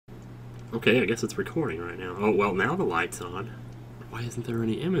Okay, I guess it's recording right now. Oh, well, now the light's on. Why isn't there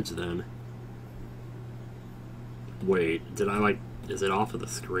any image then? Wait, did I, like... Is it off of the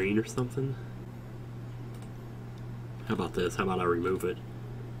screen or something? How about this? How about I remove it?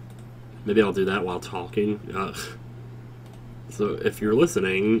 Maybe I'll do that while talking. So, if you're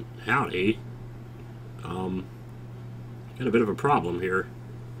listening, howdy. Got a bit of a problem here.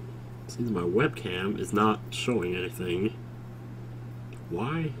 Seems my webcam is not showing anything.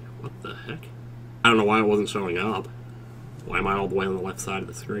 Why? What the heck? I don't know why it wasn't showing up. Why am I all the way on the left side of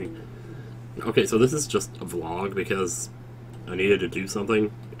the screen? Okay, so this is just a vlog because I needed to do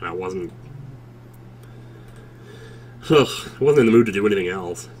something and I wasn't in the mood to do anything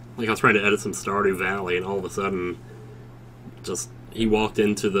else. Like, I was trying to edit some Stardew Valley and all of a sudden he walked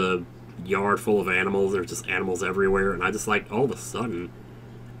into the yard full of animals. There's just animals everywhere, and I just, like, all of a sudden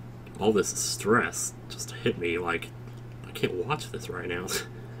all this stress just hit me. Like, I can't watch this right now.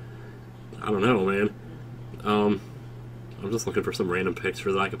 I don't know, man. I'm just looking for some random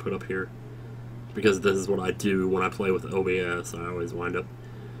picture that I could put up here, because this is what I do when I play with OBS. I always wind up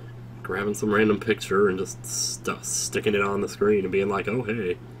grabbing some random picture and just sticking it on the screen and being like, oh,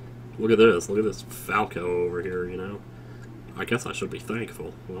 hey, look at this Falco over here, you know? I guess I should be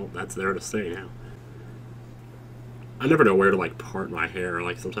thankful. Well, that's there to stay now. I never know where to, like, part my hair.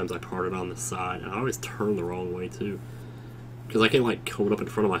 Like, sometimes I part it on the side, and I always turn the wrong way, too. Because I can't, like, comb it up in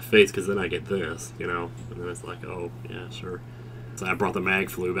front of my face, because then I get this, you know? And then it's like, oh, yeah, sure. So I brought the mag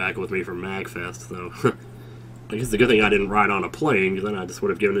flu back with me from MagFest, so... I guess it's a good thing I didn't ride on a plane, because then I just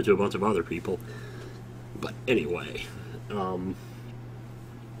would have given it to a bunch of other people. But anyway, yeah,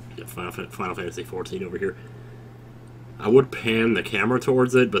 Final Fantasy XIV over here. I would pan the camera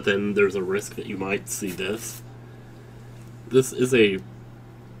towards it, but then there's a risk that you might see this. This is a...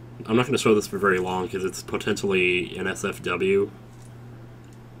 I'm not going to show this for very long, because it's potentially an SFW.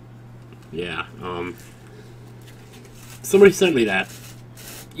 Yeah, somebody sent me that.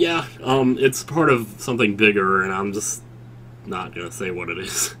 Yeah, it's part of something bigger, and I'm just not gonna say what it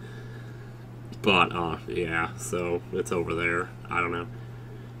is. But, yeah, so it's over there. I don't know.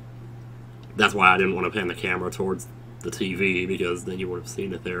 That's why I didn't want to pan the camera towards the TV, because then you would have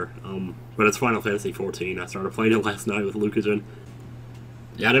seen it there. But it's Final Fantasy XIV. I started playing it last night with Lucagen.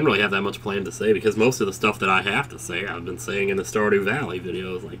 Yeah, I didn't really have that much planned to say, because most of the stuff that I have to say, I've been saying in the Stardew Valley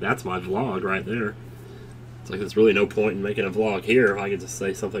videos. Like, that's my vlog right there. It's like, there's really no point in making a vlog here if I could just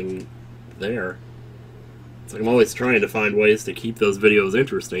say something there. It's like, I'm always trying to find ways to keep those videos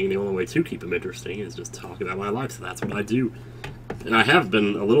interesting. The only way to keep them interesting is just talk about my life, so that's what I do. And I have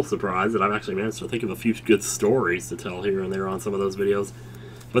been a little surprised that I've actually managed to think of a few good stories to tell here and there on some of those videos.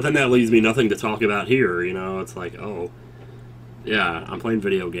 But then that leaves me nothing to talk about here, you know? It's like, oh, yeah, I'm playing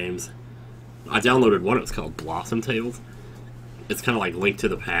video games. I downloaded one, it's called Blossom Tales. It's kind of like Link to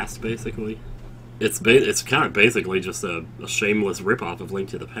the Past, basically. It's kind of basically just a shameless ripoff of Link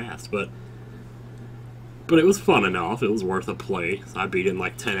to the Past, but it was fun enough. It was worth a play. So I beat it in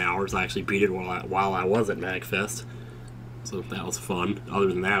like 10 hours. I actually beat it while I was at MagFest, so that was fun. Other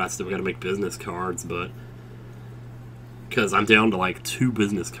than that, I still got to make business cards, but because I'm down to like 2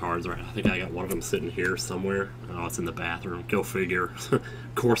 business cards right now. I think I got one of them sitting here somewhere. Oh, it's in the bathroom. Go figure. Of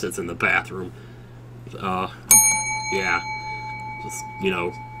course, it's in the bathroom. Yeah, just, you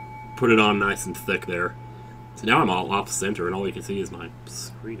know, put it on nice and thick there. So now I'm all off center, and all you can see is my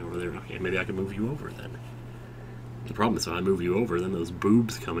screen over there. Okay, maybe I can move you over then. The problem is, if I move you over, then those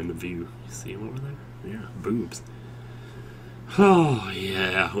boobs come into view. You see them over there? Yeah, boobs. Oh,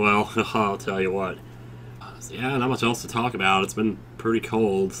 yeah, well, I'll tell you what. So yeah, not much else to talk about. It's been pretty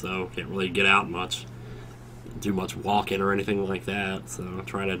cold, so can't really get out much, do much walking or anything like that. So I'll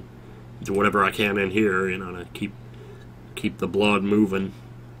try to do whatever I can in here, you know, to keep the blood moving.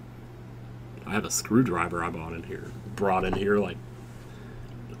 I have a screwdriver I brought in here like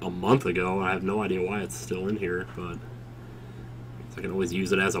a month ago. I have no idea why it's still in here, but I can always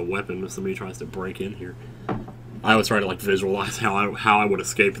use it as a weapon if somebody tries to break in here. I always try to, like, visualize how I would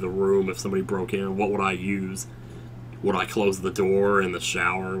escape the room if somebody broke in. What would I use? Would I close the door in the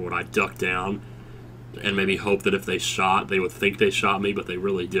shower? Would I duck down and maybe hope that if they shot, they would think they shot me, but they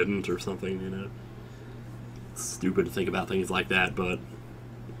really didn't, or something, you know? It's stupid to think about things like that, but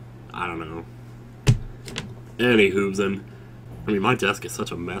I don't know. Anywhoozin'. I mean, my desk is such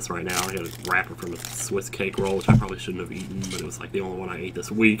a mess right now. I got a wrapper from a Swiss cake roll, which I probably shouldn't have eaten, but it was like the only one I ate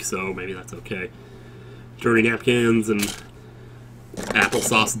this week, so maybe that's okay. Dirty napkins and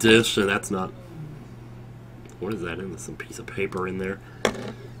applesauce dish, and that's not... What is that in? There's some piece of paper in there.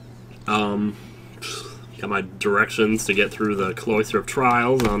 Got my directions to get through the Cloister of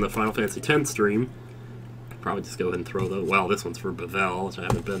Trials on the Final Fantasy X stream. Probably just go ahead and throw those. Well, this one's for Bavel, which I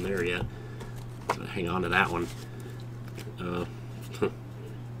haven't been there yet. Hang on to that one.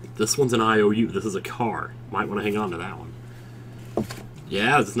 This one's an IOU. This is a car. Might want to hang on to that one.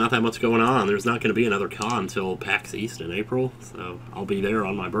 Yeah, there's not that much going on. There's not going to be another con until PAX East in April, so I'll be there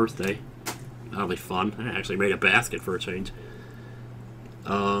on my birthday. That'll be fun. I actually made a basket for a change.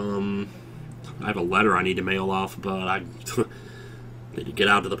 I have a letter I need to mail off, but I need to get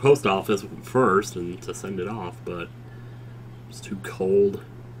out to the post office first and to send it off, but it's too cold.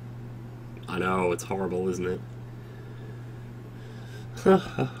 I know, it's horrible, isn't it?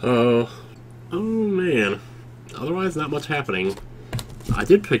 Oh man. Otherwise, not much happening. I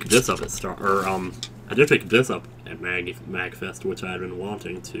did pick this up at I did pick this up at MagFest, which I had been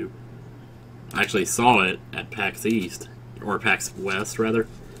wanting to. I actually saw it at PAX East, or PAX West rather,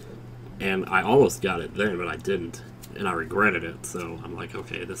 and I almost got it then, but I didn't, and I regretted it. So I'm like,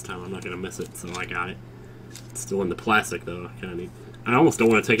 okay, this time I'm not gonna miss it. So I got it. It's still in the plastic though. I almost don't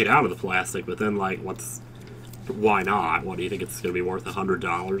want to take it out of the plastic, but then like, why not? What do you think it's gonna be worth?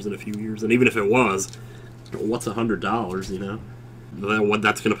 $100 in a few years? And even if it was, what's $100? You know,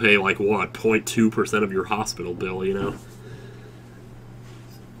 that's gonna pay like what, 0.2% of your hospital bill? You know.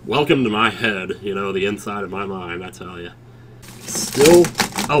 Welcome to my head, you know, the inside of my mind, I tell you. Still...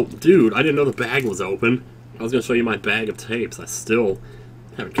 Oh, dude, I didn't know the bag was open. I was going to show you my bag of tapes. I still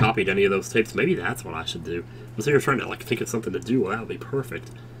haven't copied any of those tapes. Maybe that's what I should do. I'm sitting here trying to, like, think of something to do. Well, that would be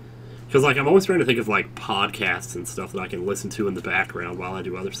perfect. Because, like, I'm always trying to think of, like, podcasts and stuff that I can listen to in the background while I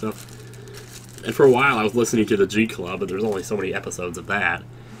do other stuff. And for a while, I was listening to the G Club, but there's only so many episodes of that.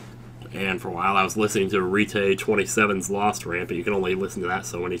 And for a while I was listening to Rite 27's Lost Rant, but you can only listen to that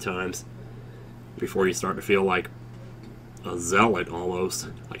so many times before you start to feel like a zealot almost,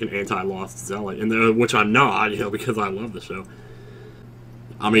 like an anti-Lost zealot, and which I'm not, you know, because I love the show.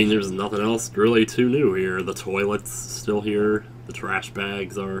 I mean, there's nothing else really too new here. The toilet's still here, the trash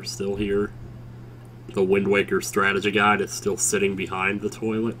bags are still here, the Wind Waker strategy guide is still sitting behind the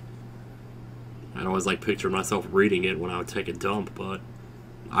toilet. I'd always like pictured myself reading it when I would take a dump, but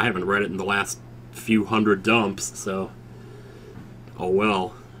I haven't read it in the last few hundred dumps, so... Oh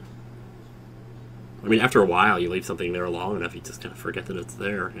well. I mean, after a while, you leave something there long enough, you just kind of forget that it's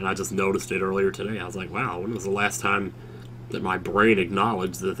there. And I just noticed it earlier today. I was like, wow, when was the last time that my brain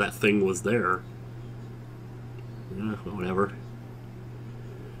acknowledged that that thing was there? Yeah, whatever.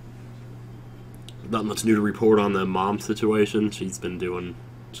 Not much new to report on the mom situation. She's been doing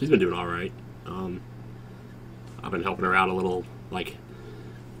alright. I've been helping her out a little, like,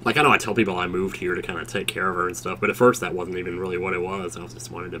 I know I tell people I moved here to kind of take care of her and stuff, but at first that wasn't even really what it was. I was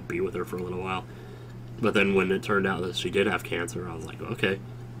just wanted to be with her for a little while. But then when it turned out that she did have cancer, I was like, okay,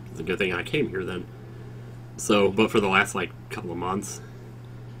 it's a good thing I came here then. So, but for the last, like, couple of months,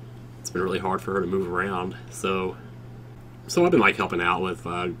 it's been really hard for her to move around. So I've been, like, helping out with,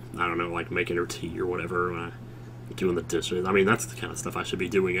 I don't know, like, making her tea or whatever, doing the dishes. I mean, that's the kind of stuff I should be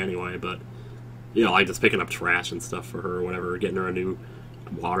doing anyway, but, you know, like just picking up trash and stuff for her or whatever, getting her a new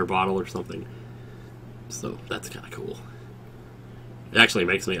water bottle or something. So that's kind of cool. It actually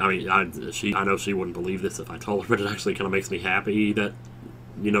makes me, I mean, I know she wouldn't believe this if I told her, but it actually kind of makes me happy that,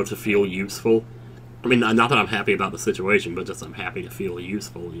 you know, to feel useful. I mean, not that I'm happy about the situation, but just I'm happy to feel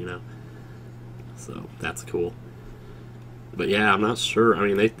useful, you know. So that's cool. But yeah, I'm not sure. I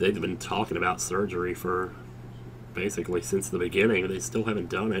mean, they've been talking about surgery for basically since the beginning. They still haven't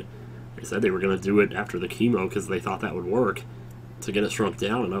done it. They said they were going to do it after the chemo because they thought that would work to get it shrunk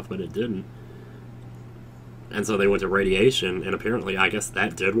down enough, but it didn't. And so they went to radiation, and apparently, I guess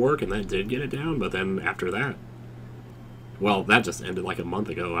that did work, and that did get it down, but then after that, well, that just ended like a month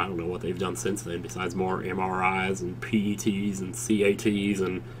ago. I don't know what they've done since then, besides more MRIs and PETs and CATs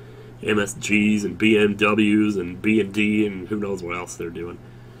and MSGs and BMWs and B&D and who knows what else they're doing.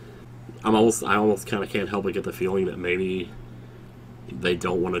 I almost kind of can't help but get the feeling that maybe they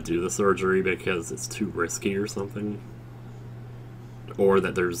don't want to do the surgery because it's too risky or something. Or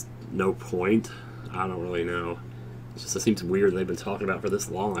that there's no point. I don't really know. It seems weird they've been talking about it for this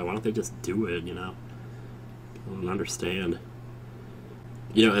long. Like, why don't they just do it, you know? I don't understand.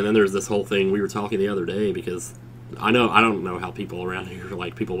 You know, and then there's this whole thing we were talking the other day, because I don't know how people around here,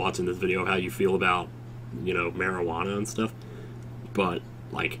 like people watching this video, how you feel about, you know, marijuana and stuff. But,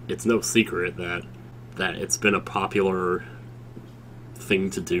 like, it's no secret that it's been a popular thing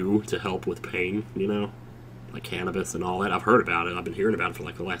to do to help with pain, you know? Like cannabis and all that. I've heard about it. I've been hearing about it for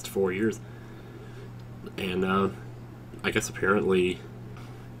like the last 4 years. And I guess apparently,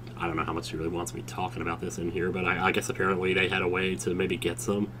 I don't know how much she really wants me talking about this in here, but I guess apparently they had a way to maybe get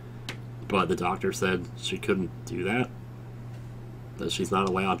some, but the doctor said she couldn't do that. That she's not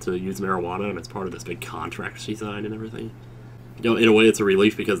allowed to use marijuana, and it's part of this big contract she signed and everything. You know, in a way, it's a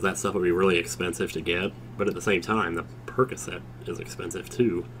relief because that stuff would be really expensive to get. But at the same time, the Percocet is expensive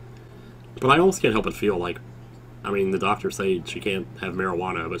too. But I almost can't help but feel like, I mean, the doctors say she can't have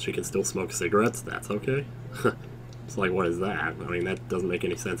marijuana, but she can still smoke cigarettes. That's okay. It's like, what is that? I mean, that doesn't make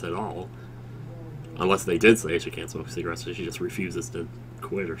any sense at all. Unless they did say she can't smoke cigarettes, so she just refuses to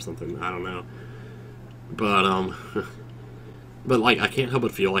quit or something. I don't know. But, but, like, I can't help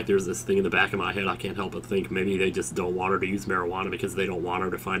but feel like there's this thing in the back of my head. I can't help but think maybe they just don't want her to use marijuana because they don't want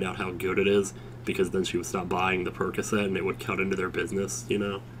her to find out how good it is, because then she would stop buying the Percocet and it would cut into their business, you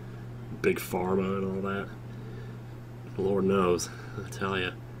know? Big pharma and all that. Lord knows, I tell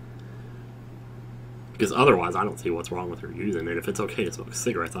you. Because otherwise, I don't see what's wrong with her using it. If it's okay to smoke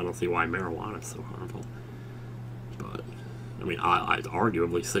cigarettes, I don't see why marijuana is so harmful. But, I mean,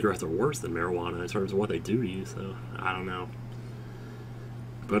 arguably, cigarettes are worse than marijuana in terms of what they do to you, so I don't know.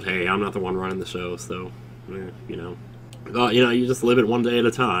 But hey, I'm not the one running the show, so, you know. You know, you just live it one day at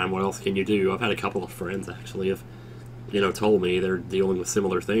a time. What else can you do? I've had a couple of friends, actually, have, you know, told me they're dealing with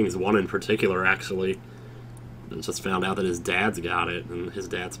similar things. One in particular, actually, just found out that his dad's got it, and his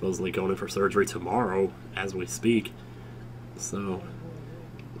dad's supposedly going in for surgery tomorrow as we speak. So,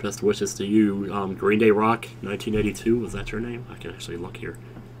 best wishes to you. Green Day Rock 1982, was that your name? I can actually look here.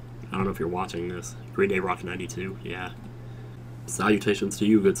 I don't know if you're watching this. Green Day Rock 92, yeah. Salutations to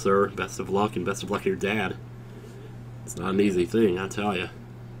you, good sir. Best of luck, and best of luck to your dad. It's not an easy thing, I tell you.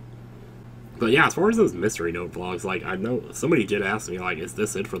 But yeah, as far as those Mystery Note vlogs, like, I know somebody did ask me, like, is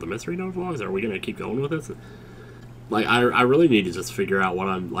this it for the Mystery Note vlogs? Are we going to keep going with this? Like, I really need to just figure out what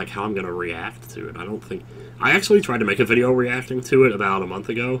I'm, like, how I'm going to react to it. I don't think... I actually tried to make a video reacting to it about a month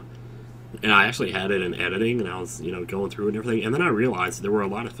ago, and I actually had it in editing, and I was, you know, going through it and everything, and then I realized there were a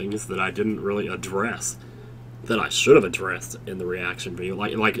lot of things that I didn't really address that I should have addressed in the reaction video.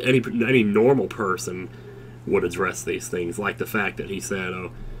 Like any normal person would address these things, like the fact that he said,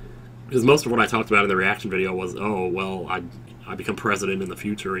 oh... Because most of what I talked about in the reaction video was, oh, well, I become president in the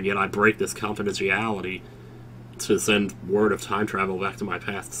future, and yet I break this confidentiality to send word of time travel back to my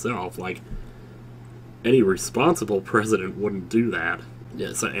past self. Like, any responsible president wouldn't do that.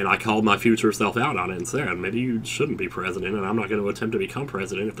 Yes, and I called my future self out on it and said, maybe you shouldn't be president, and I'm not going to attempt to become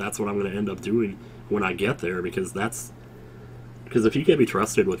president if that's what I'm going to end up doing when I get there, because that's... Because if you can't be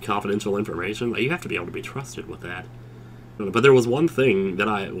trusted with confidential information, you have to be able to be trusted with that. But there was one thing that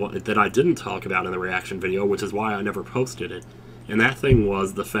I didn't talk about in the reaction video, which is why I never posted it. And that thing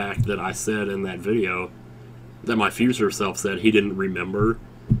was the fact that I said in that video that my future self said he didn't remember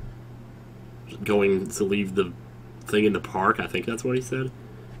going to leave the thing in the park. I think that's what he said.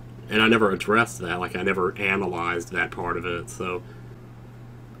 And I never addressed that. Like, I never analyzed that part of it. So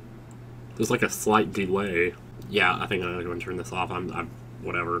there's like a slight delay. Yeah, I think I'm gonna go and turn this off. I'm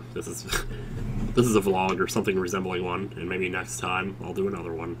whatever. This is this is a vlog or something resembling one, and maybe next time I'll do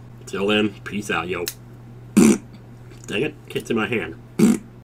another one. Till then, peace out, yo. Dang it, it's in my hand.